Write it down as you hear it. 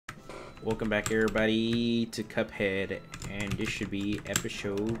Welcome back everybody to Cuphead, and this should be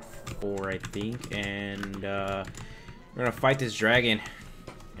episode 4 I think, and we're gonna fight this dragon,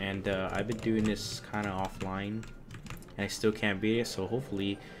 and I've been doing this kind of offline and I still can't beat it, so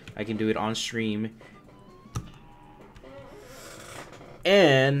hopefully I can do it on stream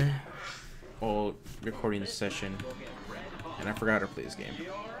and while recording the session. And I forgot to play this game.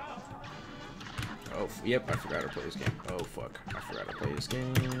 Oh, yep, I forgot to play this game. Oh, fuck. I forgot to play this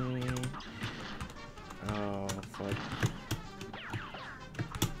game. Oh, fuck.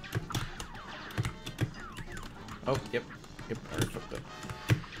 Oh, yep. Yep, I already fucked up.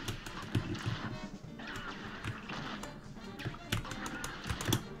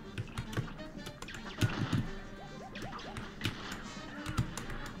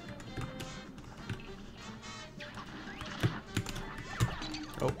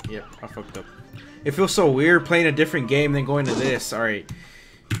 Oh, yep, I fucked up. It feels so weird playing a different game than going to this. Alright.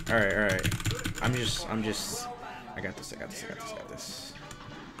 Alright. I'm just... I got this.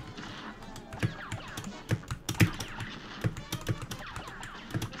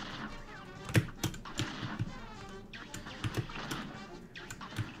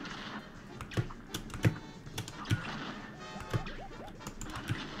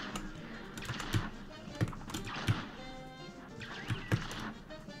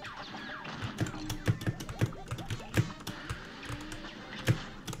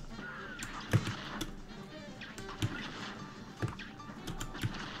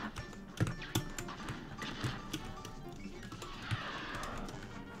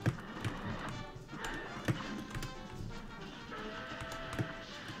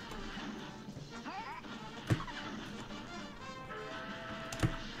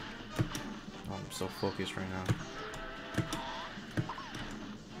 I'm so focused right now.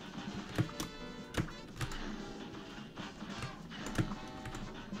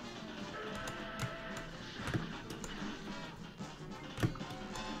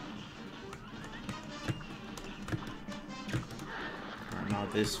 Now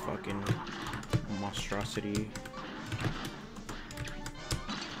this fucking monstrosity.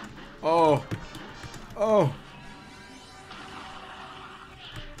 Oh! Oh!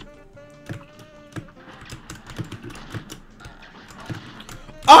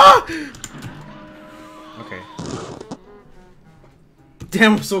 Ah! Okay.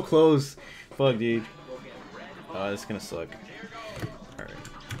 Damn, I'm so close. Fuck, dude. Oh, this is gonna suck. Alright.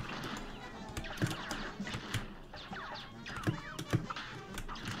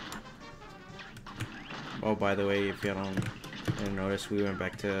 Oh, by the way, if you didn't notice, we went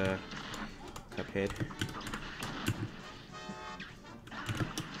back to Cuphead.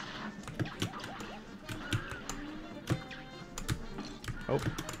 Oh.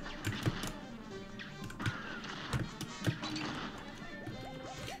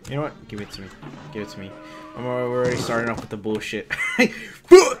 You know what? Give it to me. Give it to me. We're already starting off with the bullshit.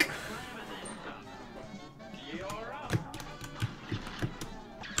 Fuck!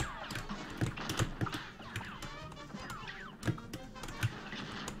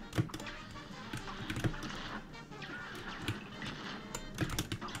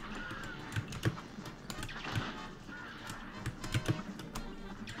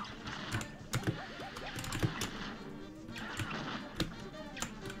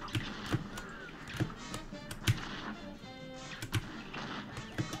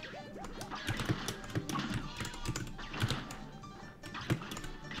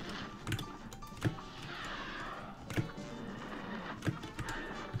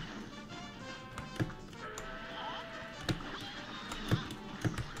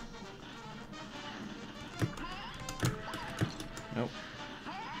 Nope.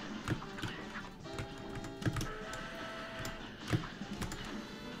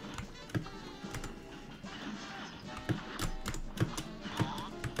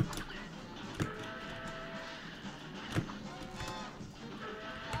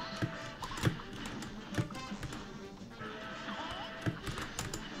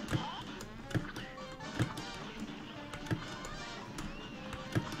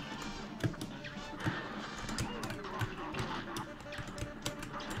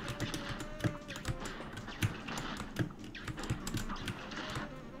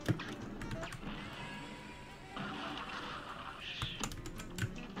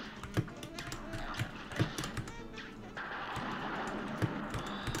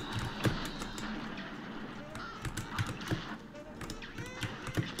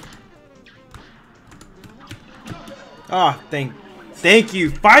 Ah, thank you,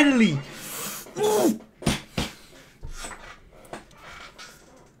 finally!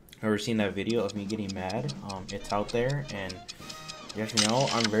 Ever seen that video of me getting mad? It's out there, and Yes, you know,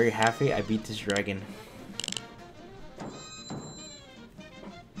 I'm very happy I beat this dragon.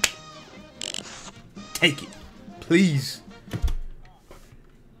 Take it, please.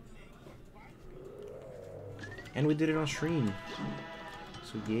 And we did it on stream.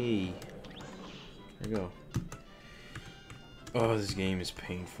 So yay. There we go. Oh, this game is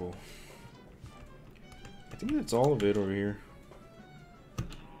painful. I think that's all of it over here.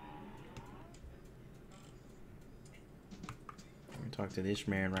 Let me talk to this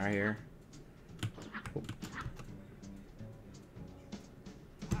man right here. Oh.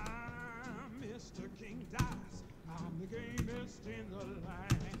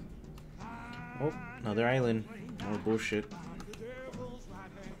 Oh, another island. More bullshit.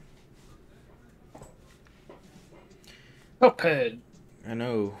 Cuphead. I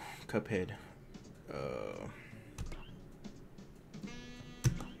know, Cuphead.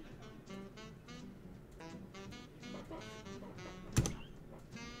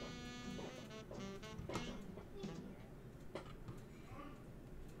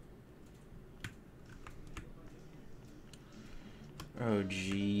 Oh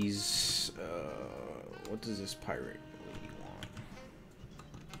jeez. What does this pirate really want?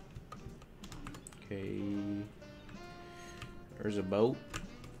 Okay. There's a boat.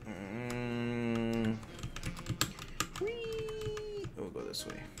 Whee! We'll go this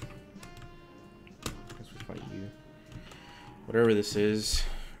way. Guess we fight you. Whatever this is,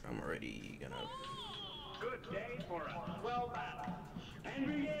 I'm already gonna. Good day for us. Well battle. And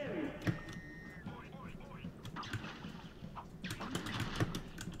begin.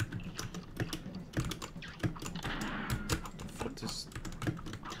 What this?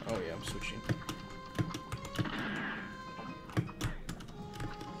 Oh yeah, I'm switching.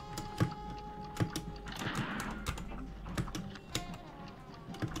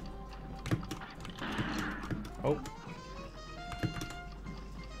 Oh.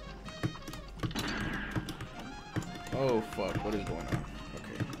 Oh fuck, what is going on?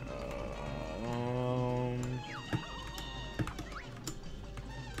 Okay.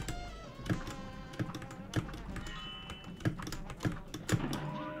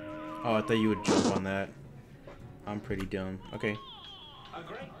 Oh, I thought you would jump on that. I'm pretty dumb. Okay.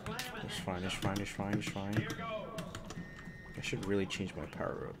 It's fine, it's fine, it's fine, it's fine. I should really change my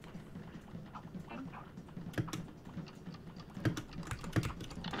power up.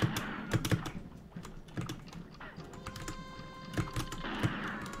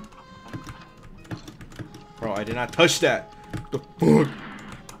 Bro, I did not touch that. The fuck?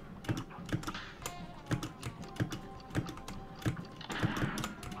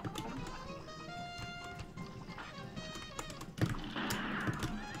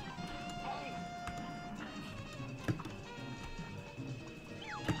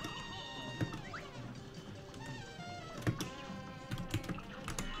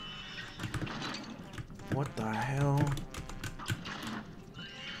 What the hell?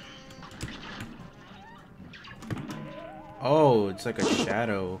 Oh, it's like a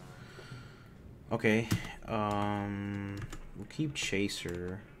shadow. Okay. We'll keep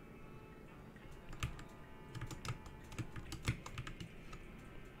Chaser.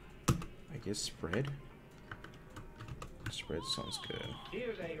 I guess Spread. Spread sounds good.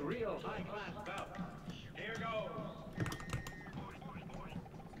 Here's a real high-class bout. Here goes.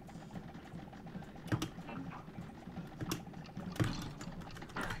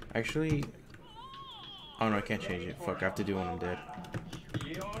 Actually, oh no, I can't change it. Fuck, I have to do when I'm dead.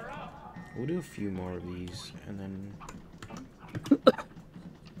 You're up. We'll do a few more of these, and then...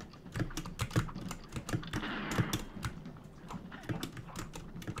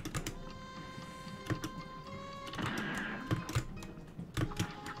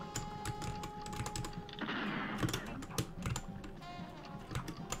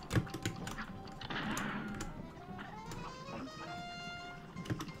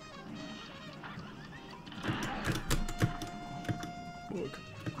 Look.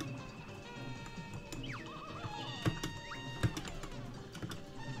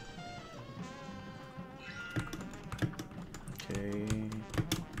 Okay.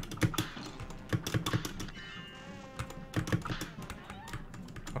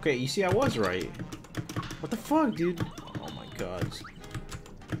 Okay, you see, I was right. What the fuck, dude? Oh my god.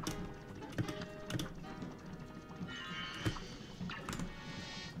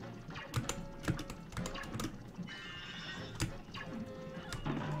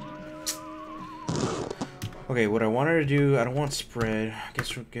 Okay, what I wanted to do, I don't want Spread. I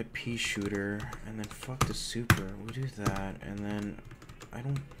guess we'll get Pea Shooter, and then fuck the Super. We'll do that, and then I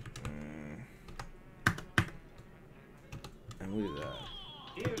don't. And we'll do that.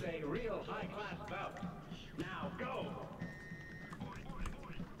 Here's a real high-class bout. Now go.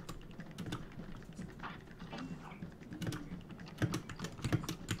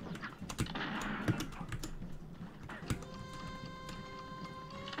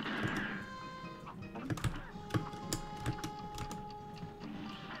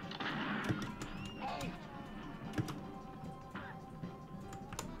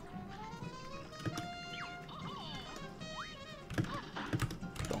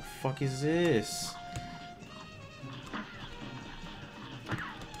 fuck is this?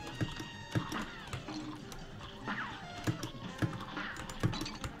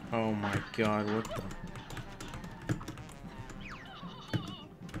 Oh my god, what the...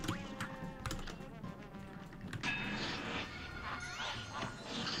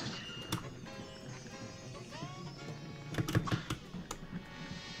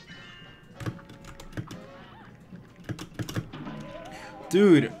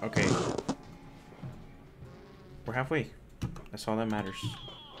 Dude, okay. We're halfway. That's all that matters.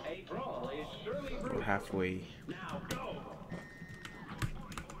 A brawl is surely We're brewing. halfway. Now go.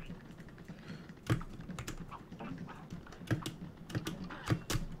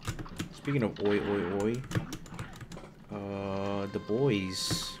 Speaking of oi oi oi, The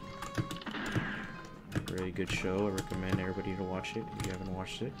Boys. Really good show. I recommend everybody to watch it if you haven't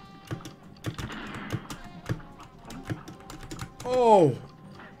watched it. Oh!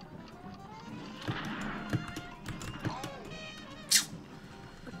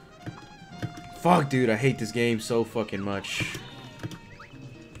 Fuck, dude, I hate this game so fucking much.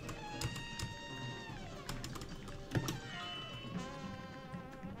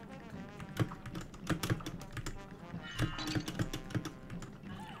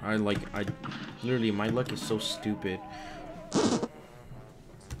 Literally, my luck is so stupid.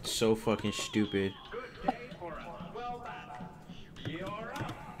 So fucking stupid. Good day for us. Well done. You're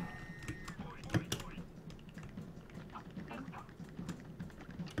up.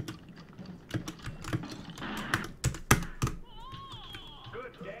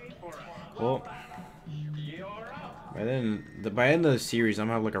 Good day for us. Well, You're up. by then, by the end of the series, I'm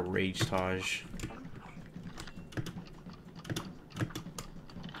gonna have like a rage Taj.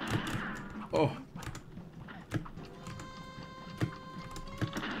 Oh.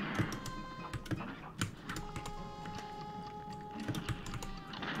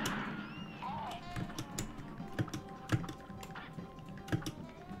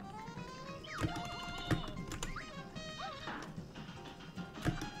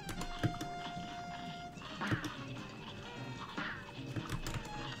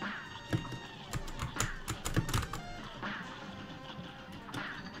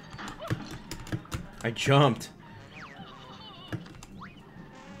 I jumped.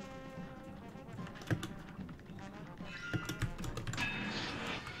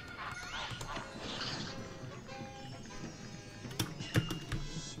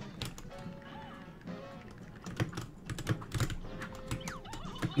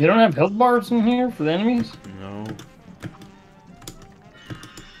 You don't have health bars in here for the enemies? No.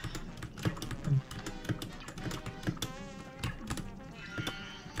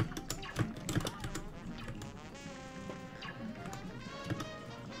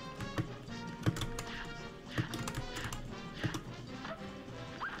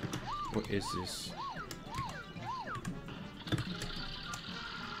 What is this?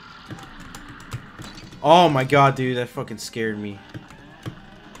 Oh my god, dude, that fucking scared me.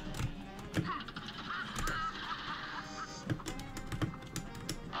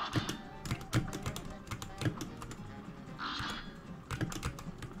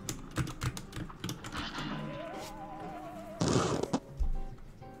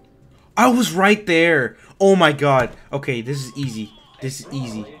 I was right there. Oh my god. Okay, this is easy. This is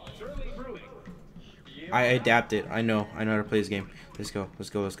easy. I adapted. I know how to play this game. Let's go.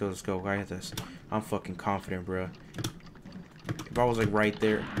 Let's go. Let's go. Let's go. I got this. I'm fucking confident, bro. If I was like right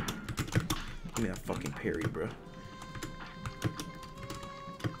there, give me that fucking parry, bro.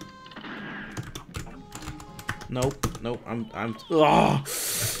 Nope. Nope. I'm.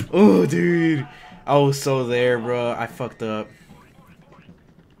 Oh, dude. I was so there, bro. I fucked up.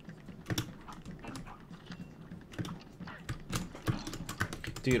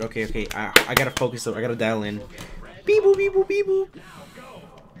 Dude, okay. I gotta focus up. I gotta dial in. Beep boop, beep boop, beep boop.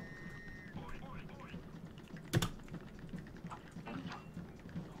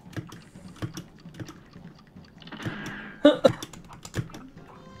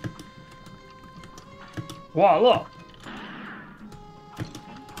 Wow, look.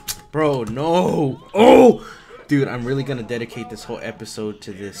 Bro, no. Oh! Dude, I'm really gonna dedicate this whole episode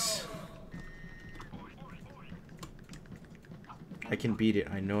to this. I can beat it.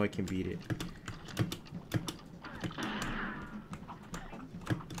 I know I can beat it.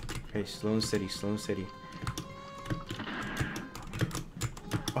 Okay, slow and steady, slow and steady.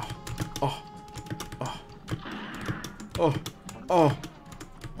 Oh.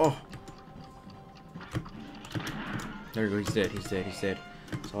 There we go, he's dead, he's dead.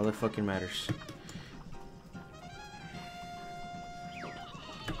 That's all that fucking matters.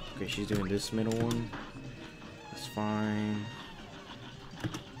 Okay, she's doing this middle one. That's fine.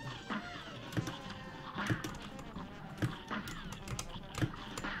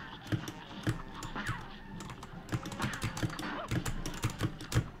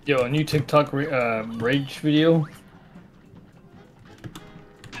 Yo, a new TikTok rage video.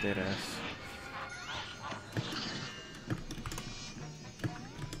 Deadass.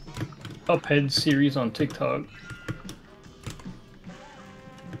 Cuphead series on TikTok.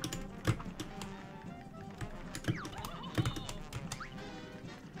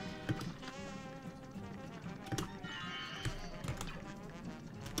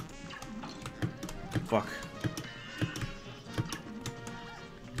 Fuck.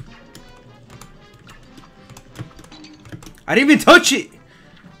 I didn't even touch it!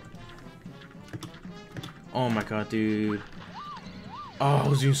 Oh my god, dude. Oh, I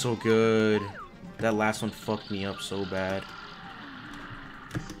was doing so good. That last one fucked me up so bad.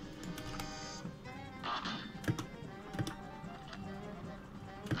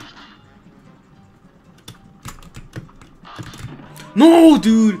 No,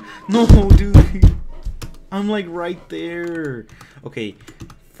 dude! No, dude! I'm like right there. Okay,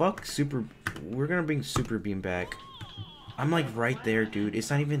 fuck super. We're gonna bring super beam back. I'm like right there, dude. It's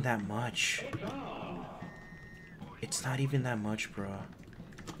not even that much. It's not even that much, bro.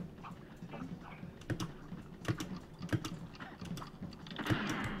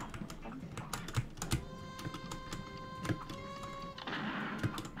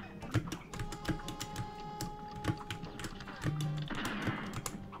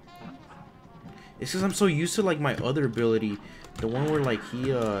 It's because I'm so used to like my other ability, the one where like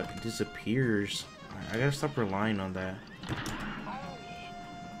he disappears. I gotta stop relying on that.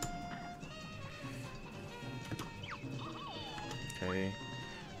 Okay,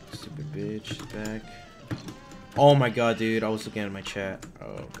 stupid bitch back. Oh my god, dude! I was looking at my chat.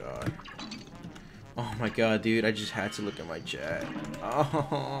 Oh god. Oh my god, dude! I just had to look at my chat.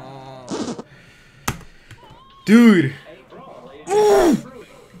 Oh, dude.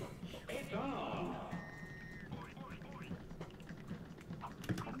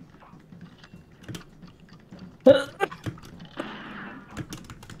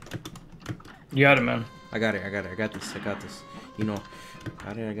 You got it, man. I got it, I got it, I got this, I got this. You know,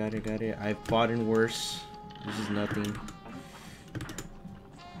 got it, I got it, got it. I've fought in worse. This is nothing. Okay.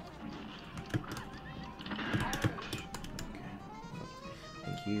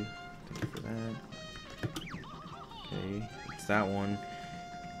 Thank you. Thank you for that. Okay, it's that one.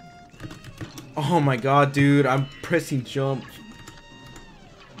 Oh my god, dude, I'm pressing jump.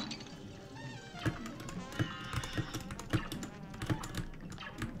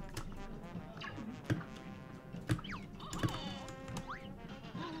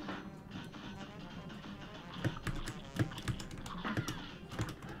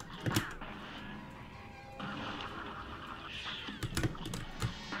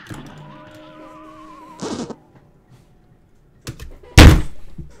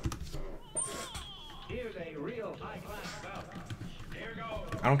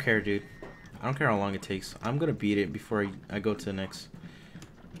 I don't care, dude. I don't care how long it takes. I'm gonna beat it before I go to the next.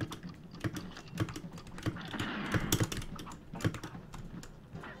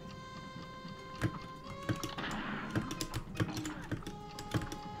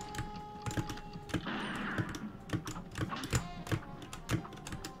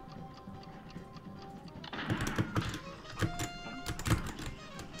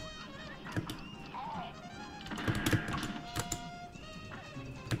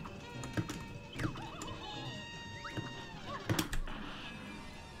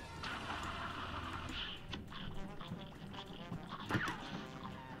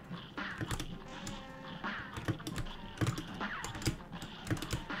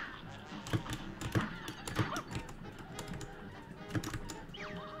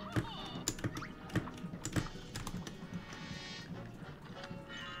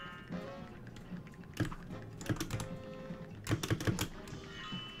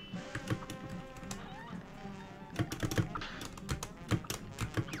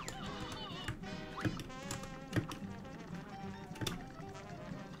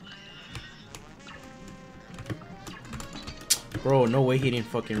 Bro, no way he didn't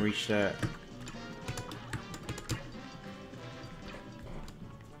fucking reach that.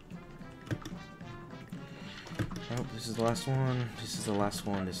 Oh, this is the last one. This is the last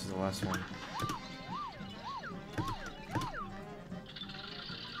one. This is the last one.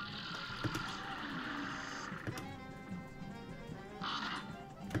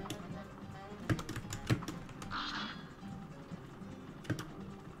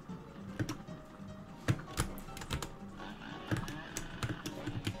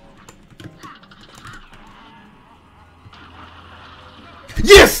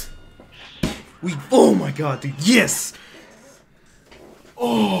 Yes! Oh my god, dude, yes!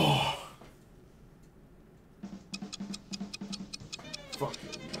 Oh! Fucking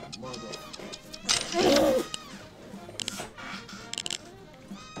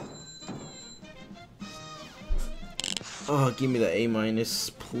give me the A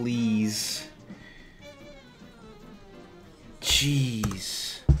minus, please.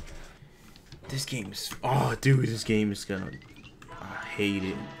 Jeez. This game is... Oh, dude, this game is gonna... I hate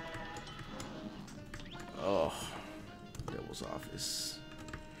it. Oh. Devil's Office.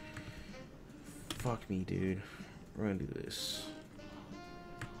 Fuck me, dude. We're gonna do this.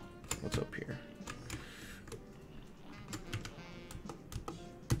 What's up here?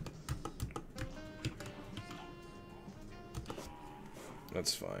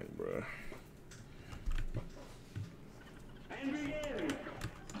 That's fine, bro.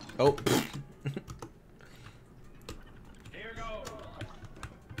 Oh. Here goes.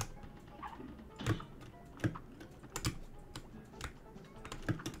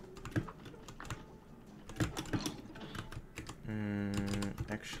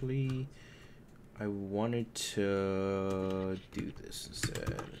 Actually, I wanted to do this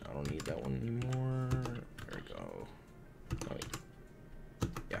instead. I don't need that one anymore. There we go. Oh, wait.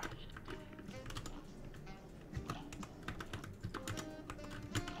 Yeah.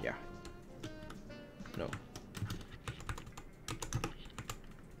 Yeah. No.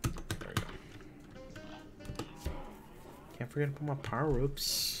 There we go. Can't forget to put my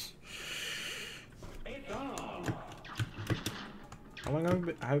power-ups. It's on. How long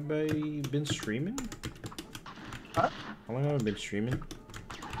have I been streaming? Huh? How long have I been streaming?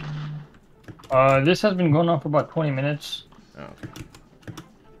 This has been going on for about 20 minutes. Oh, okay.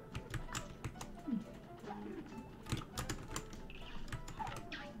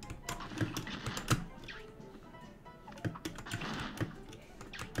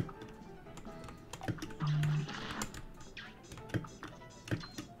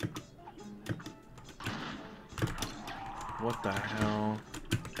 What the hell?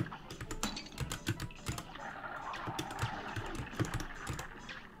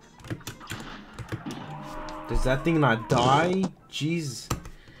 Does that thing not die? Jeez.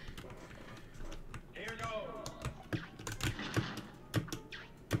 Here goes.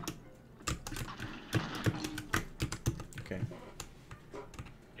 Okay.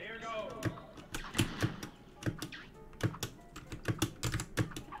 Here goes.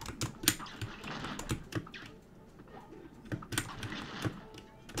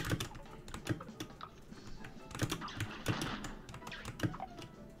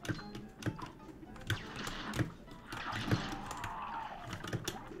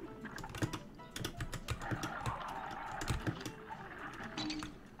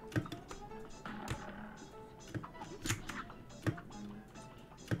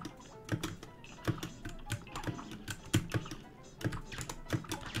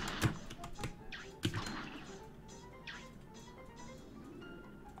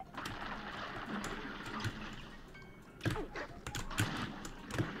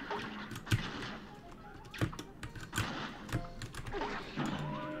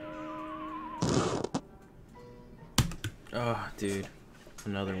 Oh, dude.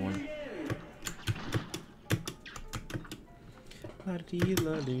 Another one. La dee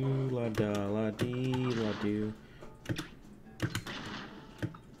la doo, la da la dee la doo.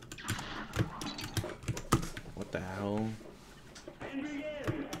 What the hell?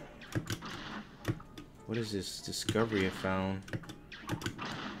 What is this discovery I found?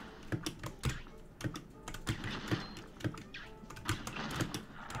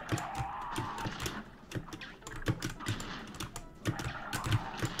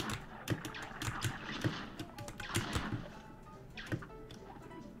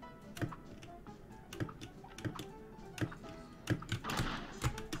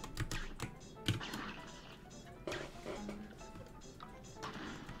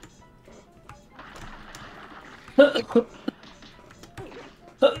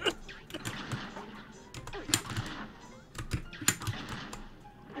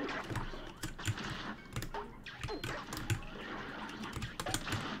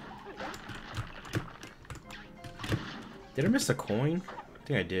 Did I miss a coin? I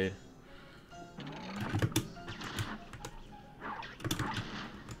think I did.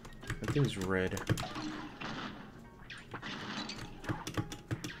 That thing's red.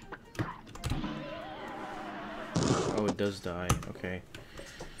 Oh, it does die. Okay.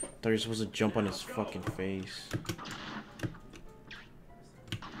 Thought you were supposed to jump on his fucking face.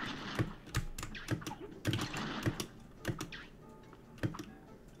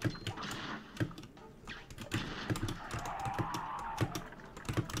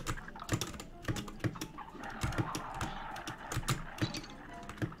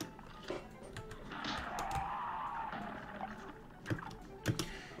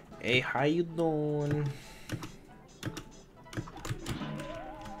 Hey, how you doing?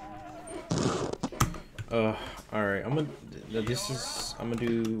 Alright, I'm gonna this is, I'm gonna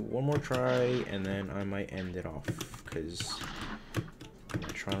do one more try and then I might end it off because I'm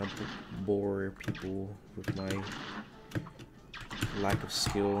not trying to bore people with my lack of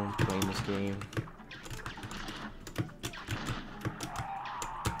skill in playing this game.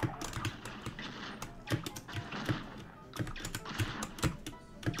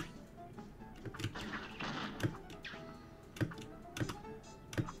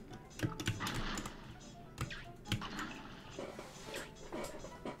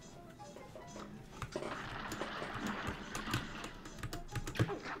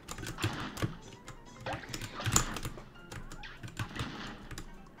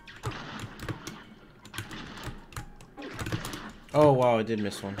 Oh wow, I did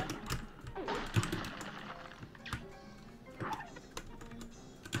miss one.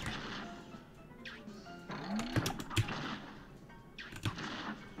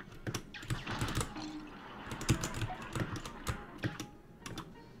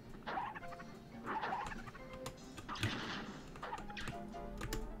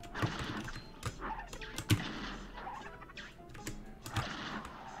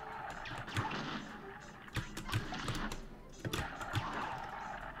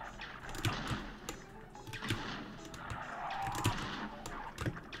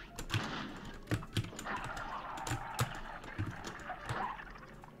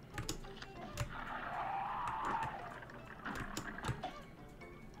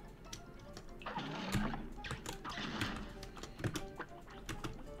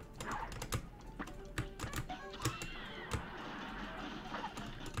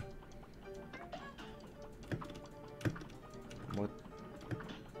 What?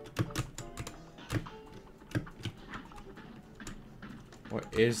 What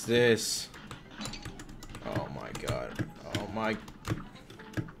is this? Oh my god. Oh my.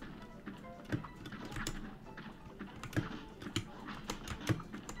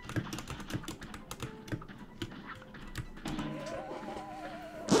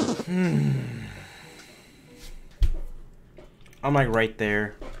 I'm like right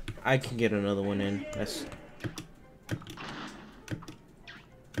there. I can get another one in. That's.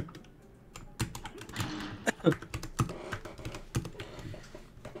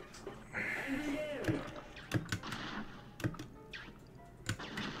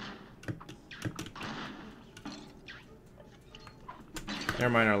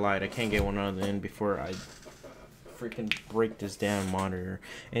 Never mind, I lied. I can't get one other in before I freaking break this damn monitor.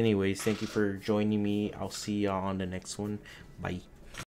 Anyways, thank you for joining me. I'll see y'all on the next one. Bye.